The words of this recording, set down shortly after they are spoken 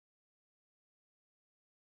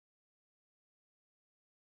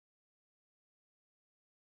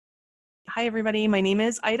Hi, everybody. My name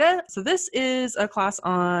is Ida. So this is a class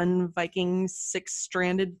on Viking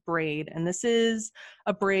six-stranded braid, and this is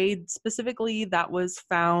a braid specifically that was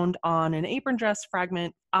found on an apron dress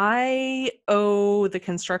fragment. I owe the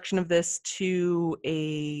construction of this to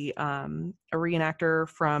a reenactor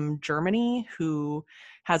from Germany who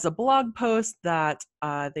has a blog post that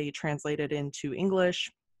they translated into English,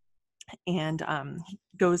 and he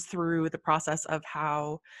goes through the process of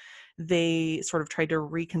how they sort of tried to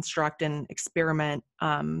reconstruct and experiment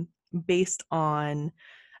based on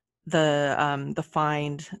the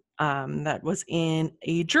find that was in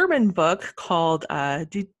a German book called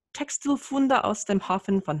Die Textilfunde aus dem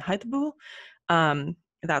Hafen von Hedeby.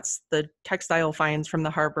 That's the textile finds from the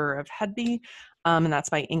harbor of Hedeby, and that's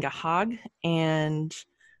by Inga Haag. And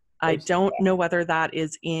I don't know whether that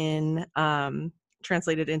is in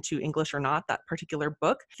translated into English or not, that particular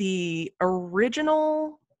book. The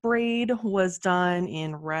original braid was done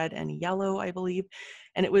in red and yellow, I believe,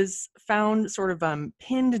 and it was found sort of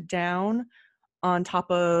pinned down on top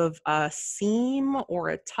of a seam or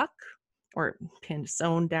a tuck, or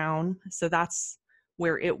sewn down. So that's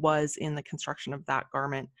where it was in the construction of that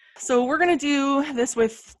garment. So we're going to do this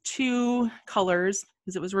with two colors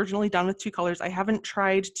because it was originally done with two colors. I haven't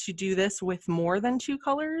tried to do this with more than two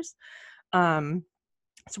colors. So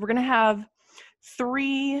we're going to have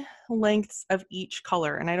 3 lengths of each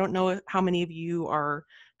color. And I don't know how many of you are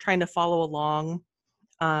trying to follow along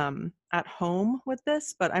at home with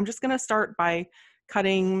this, but I'm just going to start by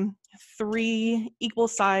cutting 3 equal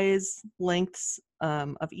size lengths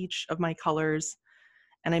of each of my colors.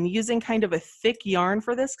 And I'm using kind of a thick yarn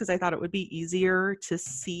for this because I thought it would be easier to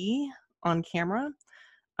see on camera.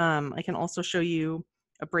 I can also show you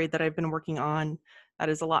a braid that I've been working on that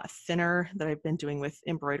is a lot thinner that I've been doing with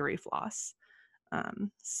embroidery floss.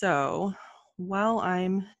 So while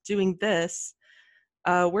I'm doing this,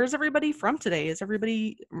 where's everybody from today?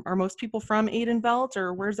 Are most people from Atenveldt,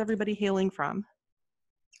 or where's everybody hailing from?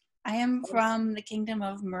 I am from the Kingdom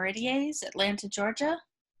of Meridies, Atlanta, Georgia.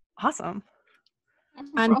 Awesome.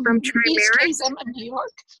 I'm from Trimarys. I'm in New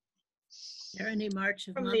York. Jeremy March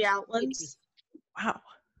From the Outlands. Wow.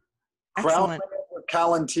 Excellent.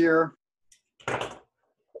 Callantyre.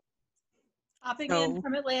 Hopping in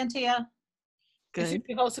from Atlantia. Good.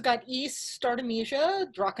 We've also got East Artemisia,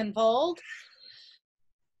 Drachenwald.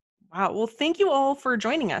 Wow. Well, thank you all for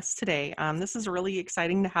joining us today. This is really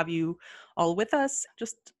exciting to have you all with us.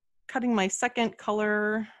 Just cutting my second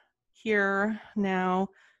color here now,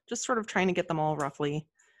 just sort of trying to get them all roughly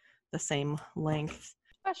the same length.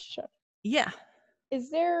 Question. Yeah.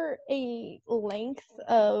 Is there a length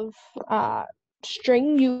of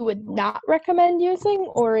string you would not recommend using,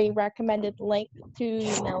 or a recommended length to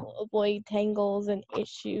avoid tangles and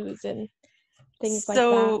issues and things like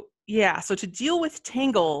that? Yeah, so to deal with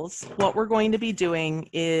tangles, what we're going to be doing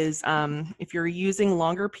is if you're using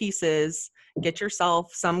longer pieces, get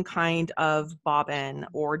yourself some kind of bobbin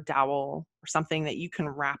or dowel or something that you can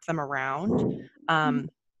wrap them around.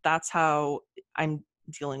 That's how I'm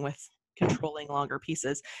dealing with controlling longer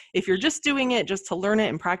pieces. If you're just doing it just to learn it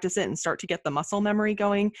and practice it and start to get the muscle memory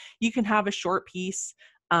going, you can have a short piece.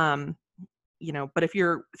 But if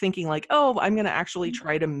you're thinking like, oh, I'm going to actually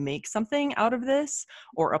try to make something out of this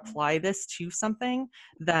or apply this to something,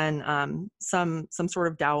 then some sort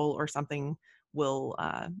of dowel or something will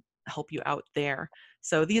help you out there.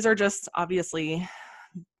 So these are just obviously,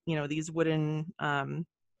 these wooden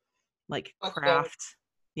like craft.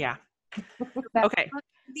 Yeah. Okay.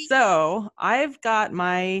 So I've got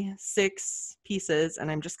my 6 pieces and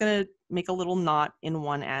I'm just going to make a little knot in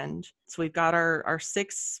one end. So we've got our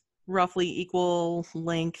 6 roughly equal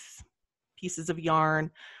length pieces of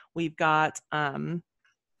yarn. We've got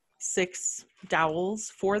 6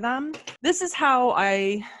 dowels for them. This is how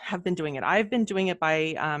I have been doing it. I've been doing it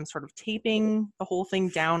by sort of taping the whole thing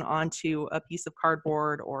down onto a piece of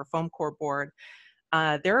cardboard or foam core board.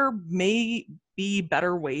 There may be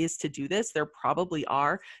better ways to do this. There probably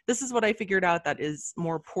are. This is what I figured out that is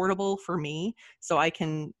more portable for me. So I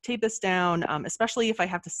can tape this down, especially if I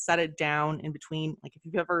have to set it down in between. Like if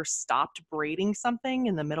you've ever stopped braiding something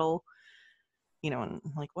in the middle, and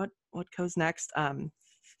like what goes next?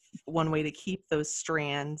 One way to keep those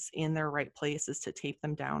strands in their right place is to tape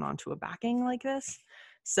them down onto a backing like this.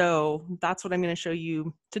 So that's what I'm going to show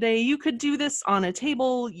you today. You could do this on a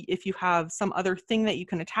table if you have some other thing that you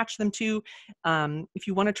can attach them to. If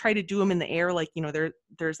you want to try to do them in the air, like,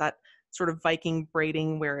 there's that sort of Viking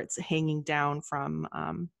braiding where it's hanging down from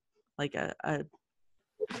like a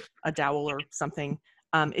dowel or something.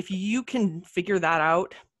 If you can figure that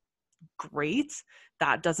out, great.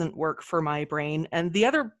 That doesn't work for my brain. And the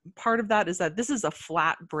other part of that is that this is a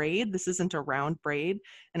flat braid. This isn't a round braid.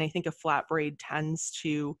 And I think a flat braid tends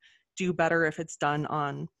to do better if it's done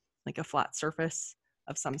on like a flat surface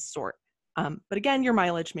of some sort. But again, your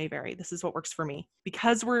mileage may vary. This is what works for me.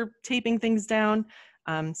 Because we're taping things down,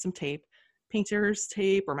 some tape, painter's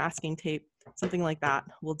tape or masking tape, something like that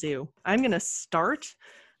will do. I'm gonna start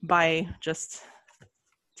by just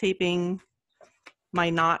taping my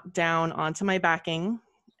knot down onto my backing.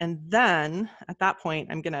 And then at that point,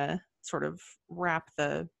 I'm gonna sort of wrap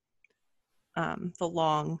the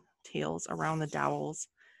long tails around the dowels.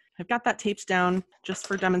 I've got that taped down just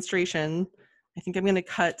for demonstration. I think I'm gonna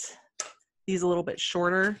cut these a little bit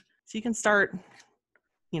shorter. So you can start,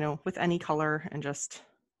 with any color and just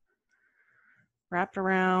wrap it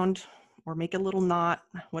around or make a little knot,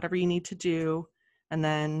 whatever you need to do. And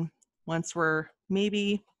then once we're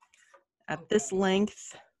maybe at this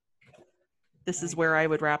length, this is where I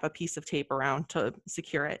would wrap a piece of tape around to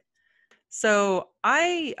secure it. So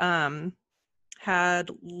I had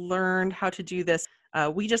learned how to do this.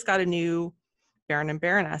 We just got a new Baron and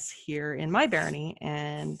Baroness here in my barony,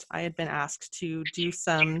 and I had been asked to do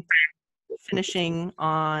some finishing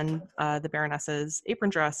on the Baroness's apron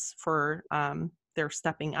dress for their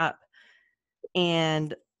stepping up.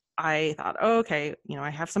 And I thought, oh, okay, I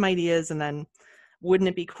have some ideas, and then wouldn't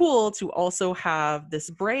it be cool to also have this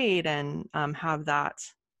braid and have that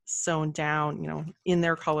sewn down, in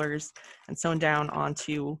their colors and sewn down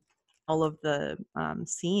onto all of the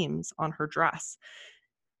seams on her dress.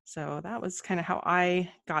 So that was kind of how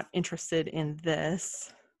I got interested in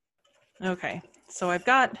this. Okay, so I've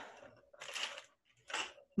got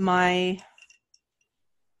my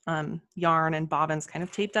yarn and bobbins kind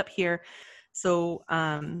of taped up here. So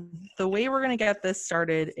the way we're going to get this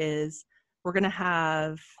started is we're going to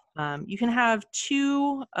have, you can have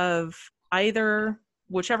two of either,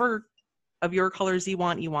 whichever of your colors you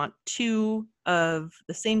want two of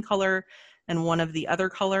the same color and one of the other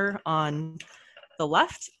color on the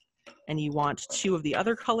left, and you want two of the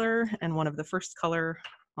other color and one of the first color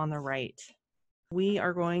on the right. We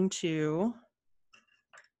are going to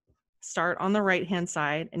start on the right hand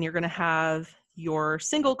side, and you're going to have your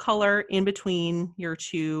single color in between your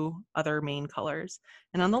two other main colors.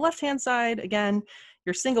 And on the left hand side, again,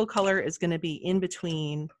 your single color is going to be in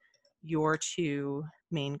between your two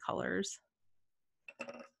main colors.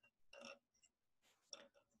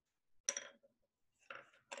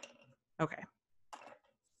 Okay.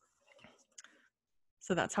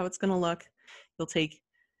 So that's how it's going to look. You'll take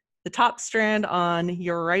the top strand on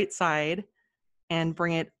your right side and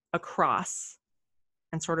bring it across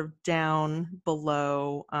and sort of down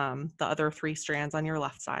below the other three strands on your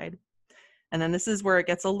left side. And then this is where it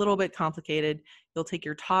gets a little bit complicated. You'll take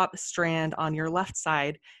your top strand on your left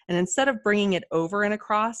side, and instead of bringing it over and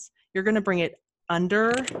across, you're going to bring it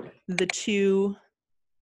under the two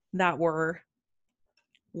that were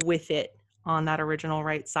with it on that original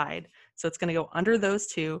right side. So it's going to go under those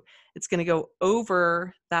two. It's going to go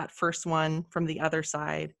over that first one from the other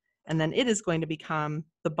side, and then it is going to become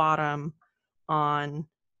the bottom on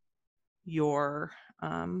your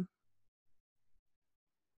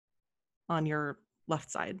left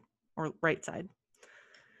side or right side.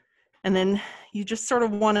 And then you just sort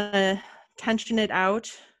of want to tension it out.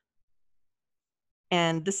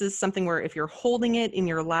 And this is something where if you're holding it in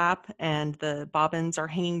your lap and the bobbins are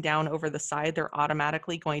hanging down over the side, they're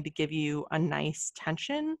automatically going to give you a nice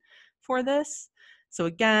tension for this. So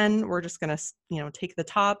again, we're just going to, take the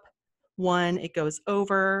top one, it goes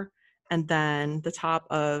over, and then the top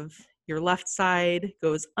of your left side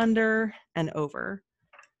goes under and over.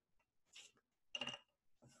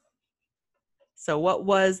 So what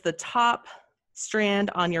was the top strand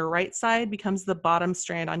on your right side becomes the bottom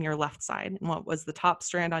strand on your left side. And what was the top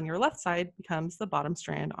strand on your left side becomes the bottom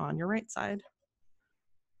strand on your right side.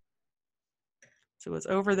 So it was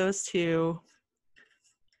over those two,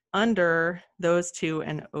 under those two,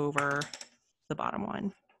 and over the bottom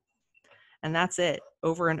one. And that's it,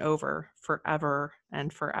 over and over, forever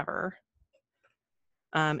and forever.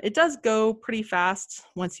 It does go pretty fast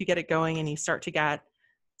once you get it going and you start to get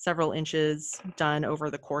several inches done over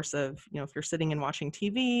the course of, if you're sitting and watching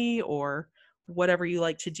TV or whatever you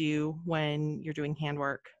like to do when you're doing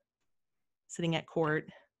handwork, sitting at court.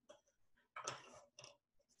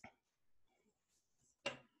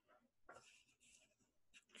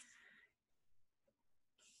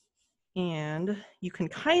 And you can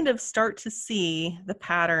kind of start to see the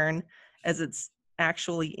pattern as it's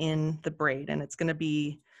actually in the braid, and it's going to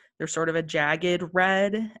be, there's sort of a jagged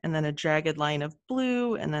red and then a jagged line of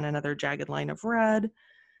blue and then another jagged line of red.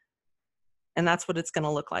 And that's what it's going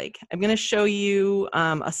to look like. I'm going to show you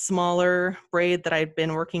a smaller braid that I've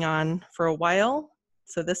been working on for a while.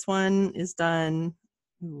 So this one is done.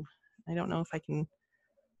 Ooh, I don't know if I can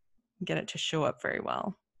get it to show up very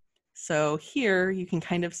well. So here you can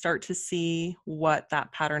kind of start to see what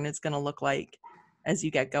that pattern is going to look like as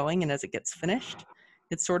you get going and as it gets finished.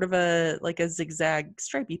 It's sort of like a zigzag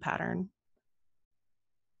stripy pattern.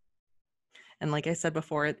 And like I said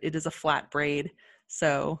before, it is a flat braid.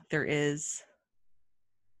 So there is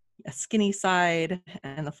a skinny side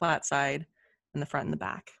and the flat side and the front and the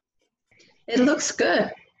back. It looks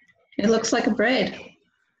good. It looks like a braid.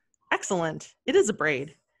 Excellent. It is a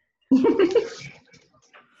braid.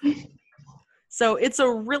 So it's a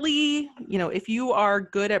really, if you are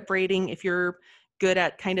good at braiding, if you're good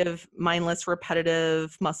at kind of mindless,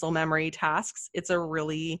 repetitive muscle memory tasks, it's a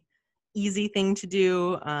really easy thing to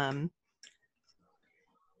do.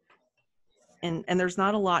 And there's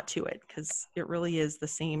not a lot to it because it really is the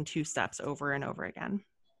same 2 steps over and over again.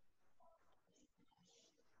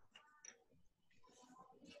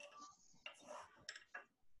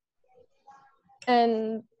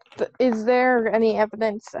 And is there any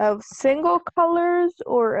evidence of single colors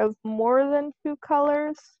or of more than 2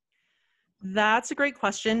 colors? That's a great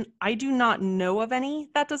question. I do not know of any.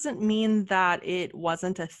 That doesn't mean that it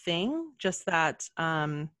wasn't a thing, just that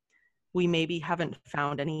we maybe haven't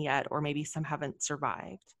found any yet, or maybe some haven't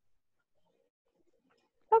survived.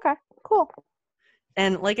 Okay, cool.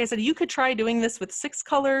 And like I said, you could try doing this with 6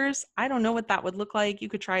 colors. I don't know what that would look like. You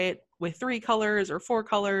could try it with 3 colors or 4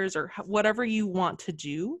 colors or whatever you want to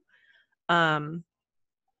do.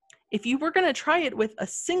 If you were going to try it with a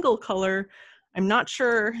single color, I'm not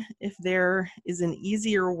sure if there is an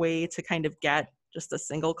easier way to kind of get just a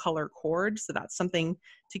single color cord. So that's something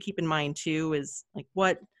to keep in mind too, is like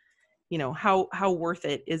how worth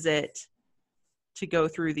it is it to go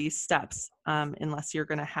through these steps unless you're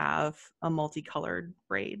going to have a multicolored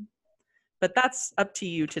braid. But that's up to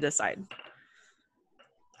you to decide.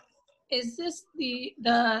 Is this the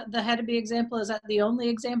Hedeby example? Is that the only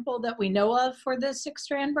example that we know of for this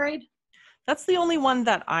 6-strand braid? That's the only one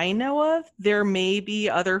that I know of. There may be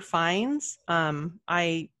other finds.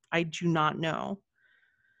 I do not know.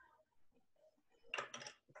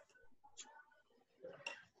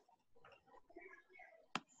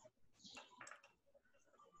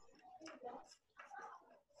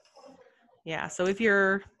 Yeah, so if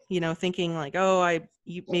you're, thinking like, oh,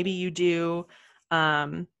 maybe you do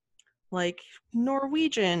like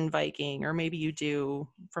Norwegian Viking, or maybe you do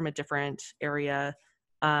from a different area.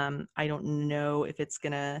 I don't know if it's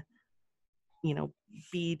gonna,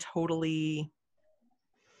 be totally,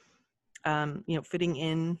 fitting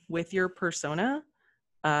in with your persona.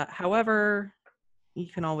 However, you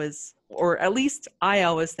can always, or at least I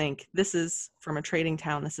always think, this is from a trading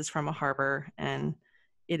town, this is from a harbor, and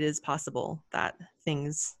it is possible that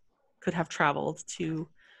things could have traveled to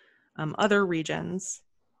other regions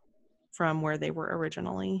from where they were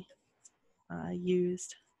originally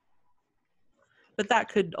used. But that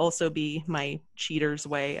could also be my cheater's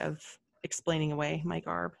way of explaining away my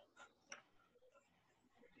garb.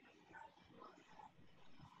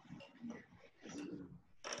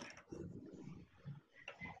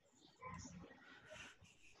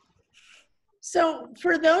 So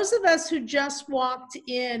for those of us who just walked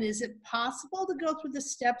in, is it possible to go through the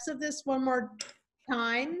steps of this one more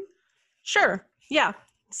time? Sure, yeah.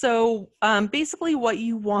 So basically what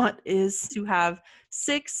you want is to have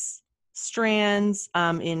 6 strands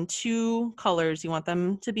in 2 colors. You want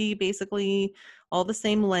them to be basically all the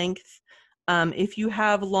same length. If you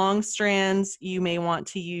have long strands, you may want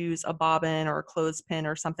to use a bobbin or a clothespin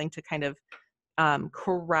or something to kind of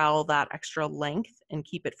corral that extra length and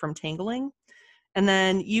keep it from tangling. And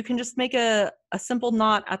then you can just make a simple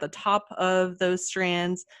knot at the top of those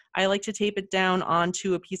strands. I like to tape it down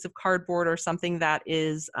onto a piece of cardboard or something that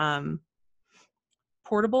is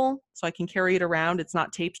portable, so I can carry it around. It's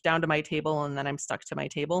not taped down to my table and then I'm stuck to my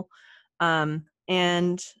table.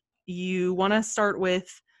 And you want to start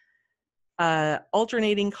with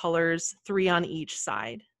alternating colors, 3 on each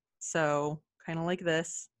side. So kind of like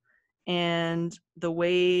this. And the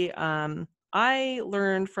way I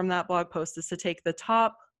learned from that blog post is to take the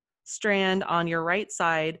top strand on your right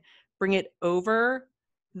side, bring it over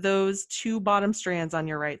those 2 bottom strands on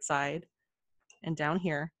your right side and down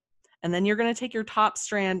here. And then you're going to take your top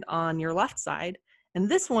strand on your left side, and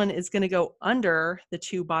this one is going to go under the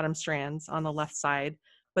 2 bottom strands on the left side,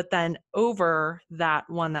 but then over that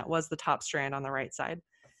one that was the top strand on the right side.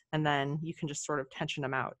 And then you can just sort of tension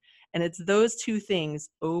them out. And it's those 2 things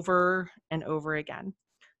over and over again.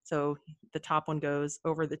 So the top one goes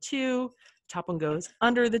over the 2, top one goes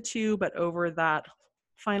under the two, but over that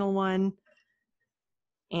final one,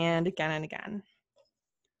 and again and again.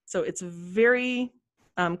 So it's very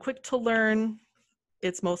quick to learn.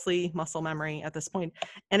 It's mostly muscle memory at this point.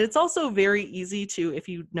 And it's also very easy to, if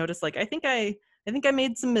you notice, like, I think I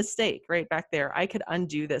made some mistake right back there. I could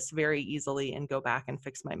undo this very easily and go back and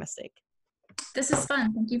fix my mistake. This is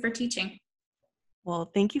fun. Thank you for teaching.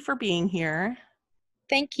 Well, thank you for being here.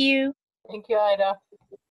 Thank you. Thank you, Ida.